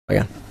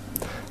Again.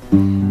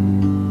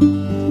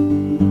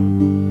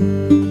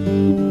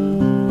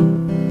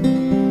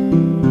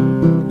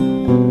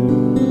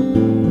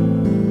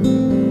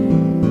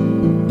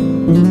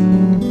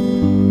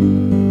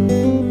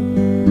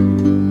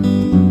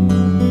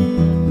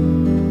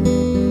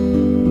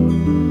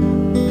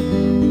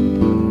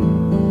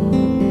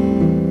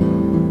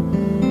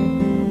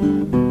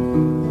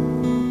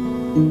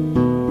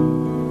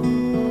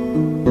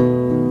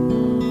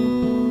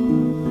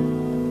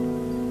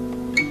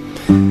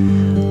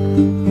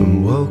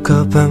 Woke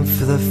up and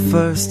for the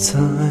first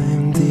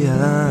time the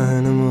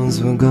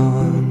animals were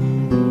gone.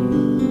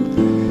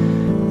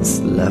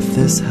 Just left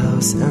this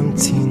house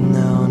empty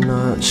now,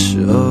 not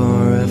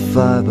sure if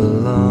I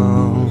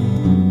belong.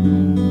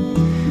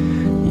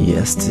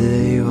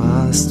 Yesterday you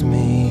asked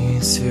me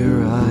to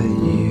write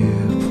you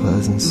a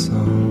pleasant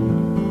song.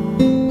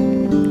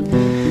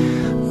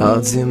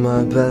 I'll do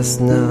my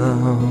best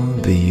now,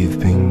 but you've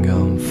been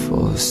gone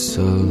for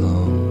so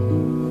long.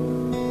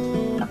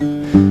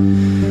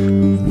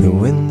 The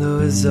window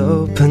is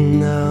open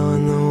now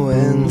and the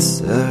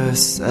winter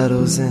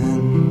settles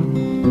in.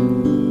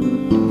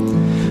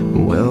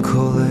 We'll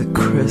call it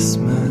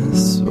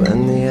Christmas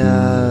when the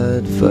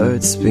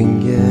adverts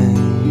begin.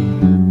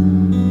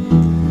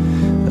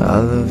 I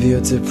love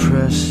your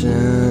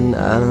depression and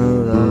I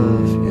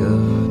love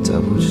your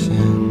double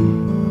chin.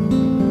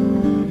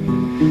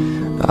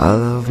 I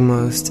love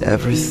most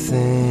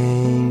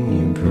everything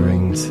you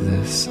bring to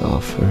this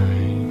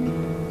offering.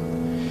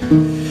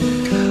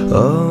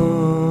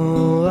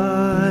 Oh,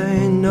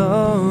 I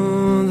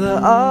know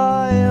that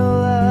I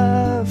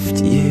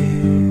left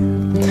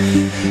you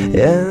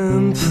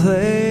in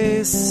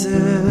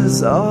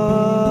places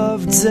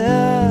of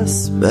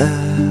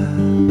despair.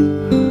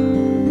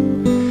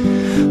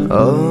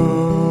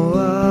 Oh,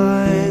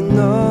 I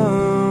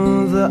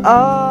know that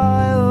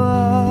I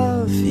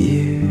love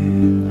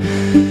you,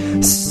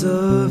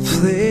 so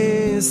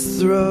please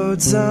throw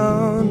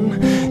down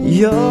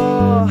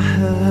your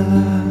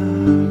hair.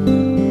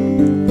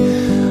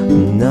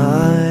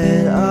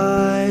 Night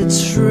I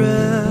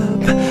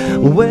trip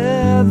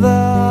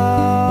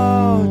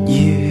without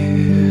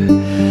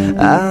you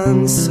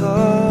and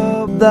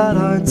hope that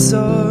I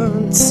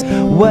don't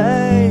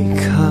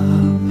wake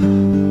up,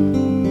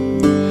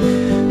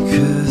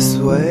 'cause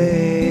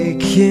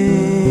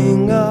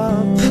waking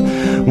up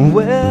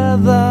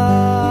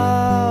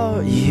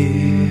without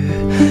you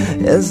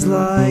is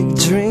like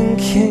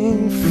drinking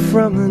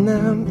from an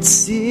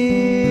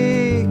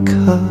empty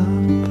cup.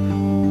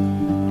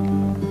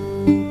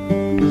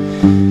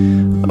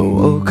 I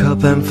woke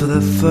up and for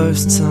the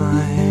first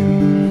time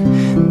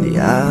the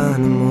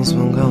animals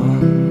were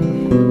gone.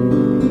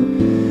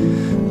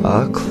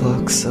 Our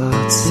clocks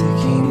are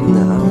ticking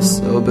now,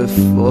 so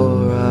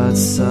before our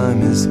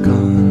time is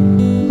gone,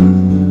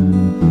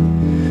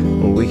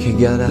 we could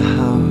get a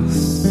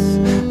house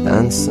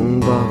and some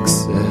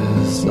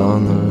boxes on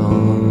the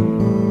lawn.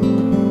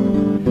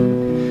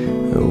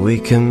 We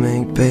can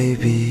make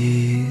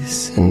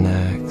babies an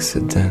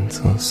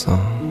accidental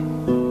song.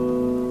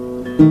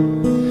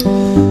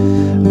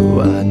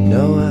 I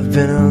know I've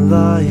been a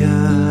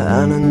liar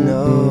and I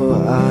know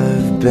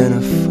I've been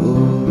a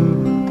fool.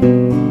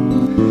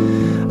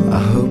 I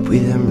hope we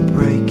didn't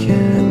break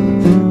it,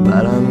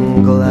 but I'm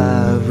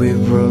glad we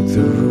broke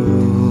the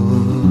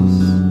rules.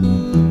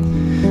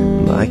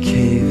 My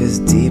cave is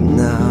deep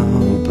now,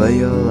 but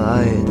your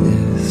light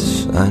is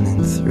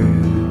shining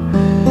through.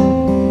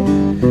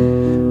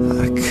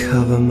 I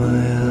cover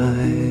my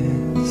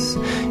eyes,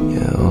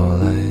 yeah, all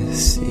I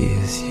see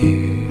is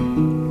you.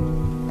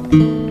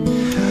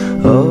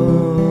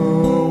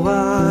 Oh, I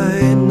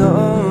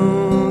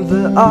know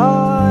that I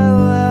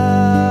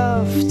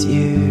left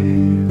you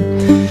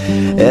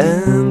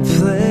in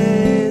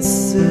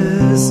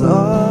places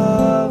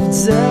of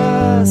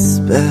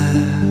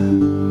despair.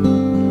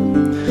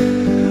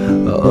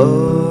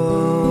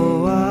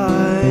 Oh, I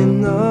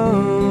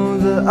know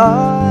that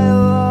I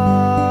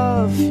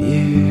love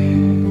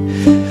you,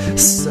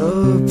 so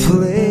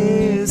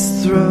please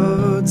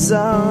throw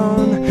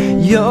down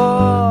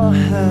your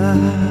hair.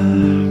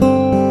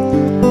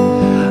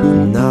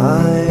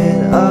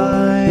 I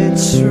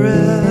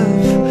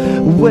trip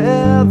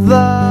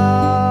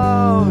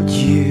without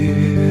you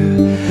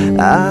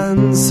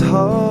and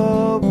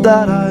hope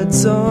that I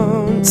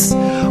don't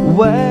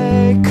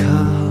wake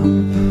up,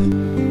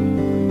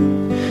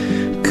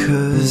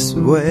 'cause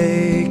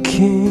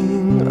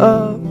waking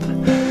up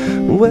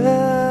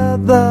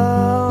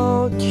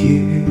without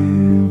you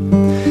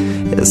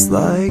is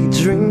like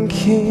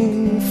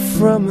drinking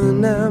from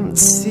an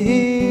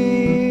empty